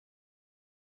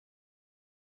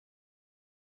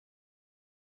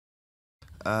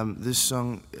This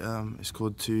song is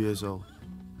called 2 Years Old.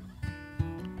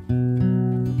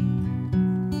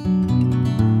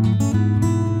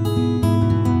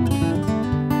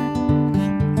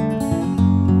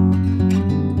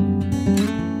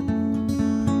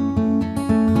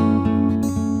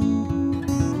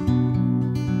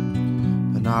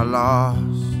 And I lost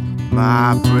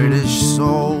my British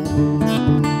soul,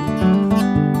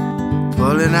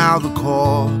 pulling out the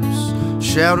corpse,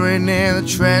 sheltering in the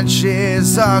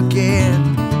trenches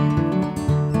again,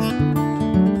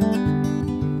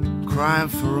 crying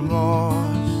for remorse.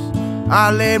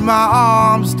 I laid my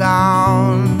arms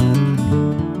down,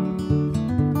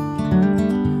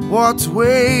 walked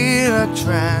away in a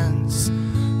trance.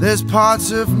 There's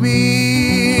parts of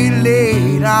me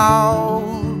laid out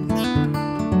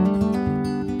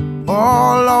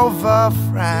all over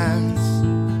France.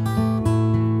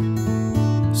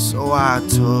 So I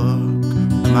took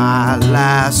my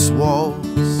last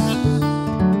waltz,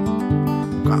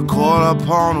 got caught up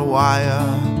on a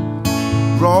wire,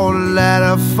 wrote a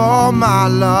letter for my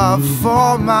love,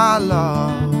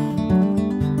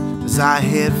 as I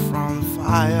hid from the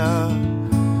fire.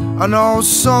 An old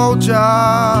soldier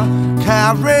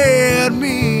carried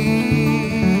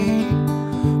me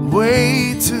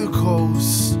way to the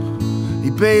coast. He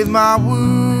bathed my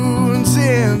wounds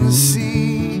in the sea.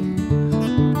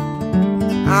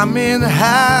 I'm in the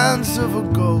hands of a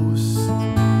ghost.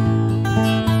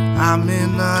 I'm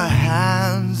in the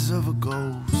hands of a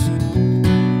ghost.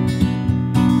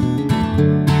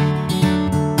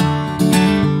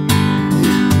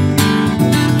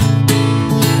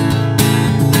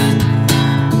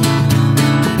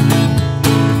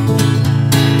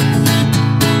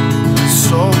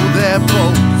 So their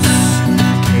boats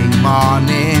came on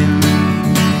in,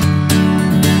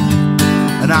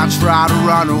 and I tried to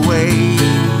run away.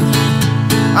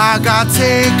 I got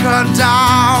taken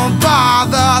down by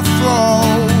the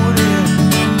throat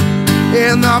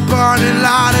in the burning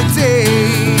light of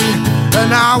day,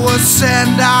 and I was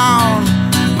sent down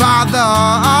by the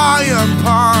iron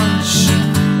punch.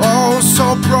 Oh,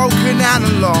 so broken and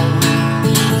alone,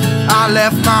 I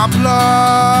left my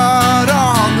blood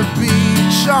on the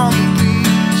beach,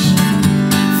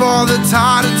 for the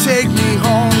tide to take me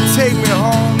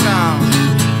home now.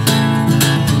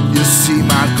 You see,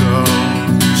 my girl,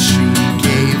 she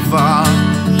gave up.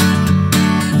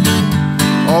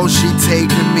 Oh, she'd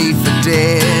taken me for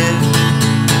dead.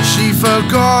 She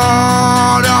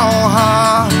forgot all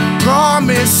her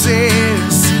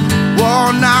promises,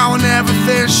 well, now and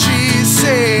everything she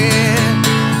said.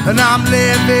 And I'm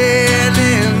living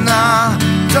in the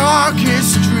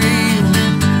darkest dream.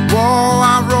 Whoa,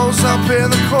 I rose up in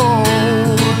the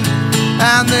cold,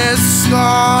 and this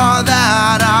scar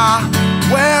that I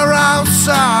wear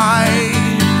outside,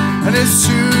 and it's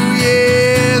 2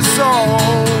 years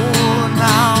old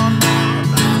now.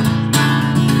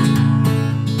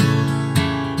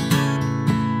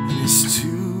 And it's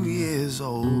 2 years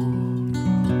old.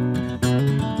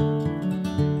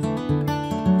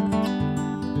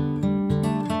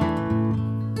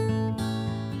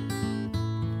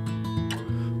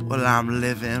 Well, I'm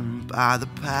living by the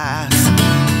past,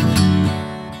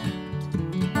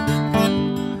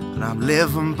 and I'm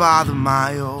living by the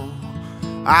mile.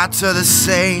 I took the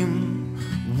same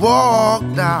walk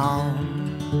down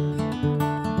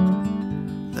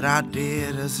that I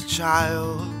did as a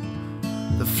child.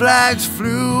 The flags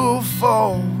flew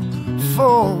full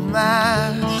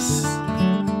mast,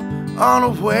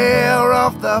 unaware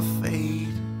of the fate.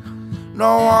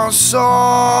 No one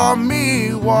saw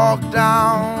me walk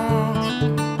down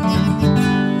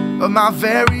of my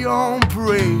very own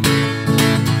parade,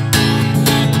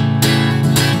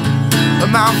 of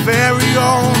my very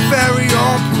own parade.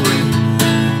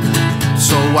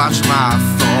 So watch my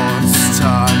thoughts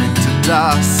turn into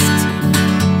dust,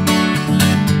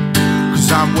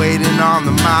 'cause I'm waiting on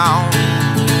the mount,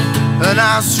 and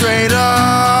I'm straight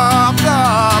up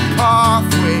the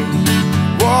pathway.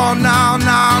 Whoa, now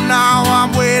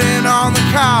I'm waiting on the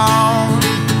count.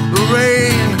 The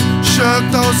rain shook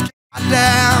those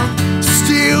goddamn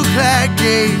steel-clad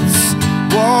gates,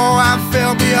 whoa, and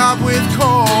filled me up with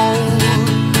cold.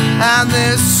 And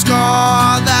this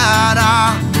scar that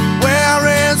I wear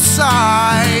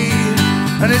inside,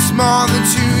 and it's more than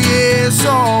 2 years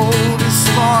old. It's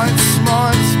small.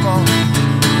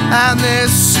 And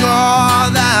this scar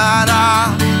that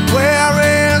I wear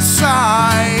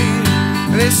inside,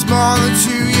 and it's more than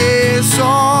 2 years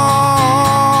old.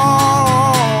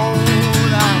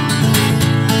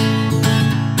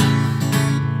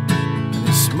 And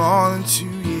it's more than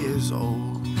 2 years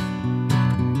old.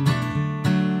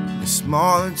 It's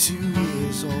more than 2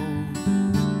 years old.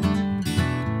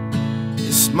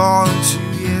 more than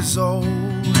 2 years old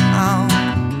now.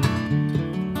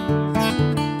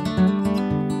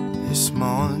 It's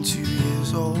more than 2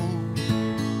 years old.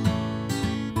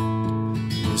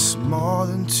 It's more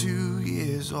than 2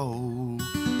 years old.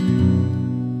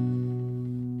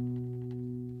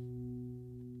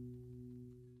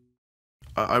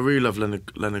 I really love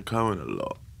Leonard Cohen a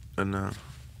lot, and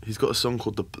he's got a song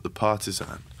called The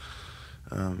Partisan,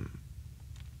 and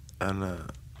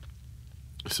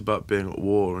it's about being at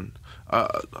war. And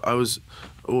I was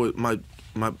always, my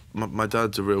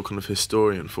dad's a real kind of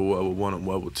historian for World War I and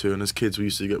World War II, and as kids we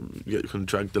used to get kind of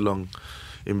dragged along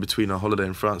in between our holiday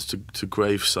in France to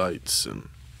grave sites and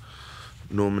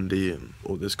Normandy and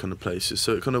all this kind of places.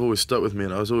 So it kind of always stuck with me,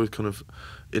 and I was always kind of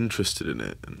interested in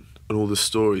it and all the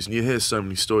stories. And you hear so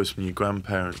many stories from your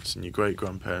grandparents and your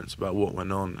great-grandparents about what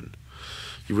went on, and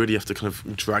you really have to kind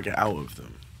of drag it out of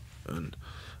them. And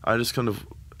I just kind of,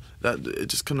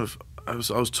 I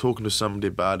was talking to somebody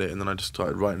about it, and then I just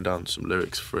started writing down some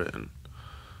lyrics for it, and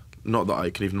not that I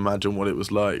can even imagine what it was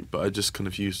like, but I just kind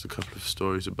of used a couple of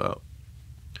stories about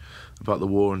the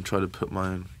war and tried to put my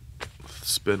own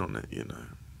spin on it, you know.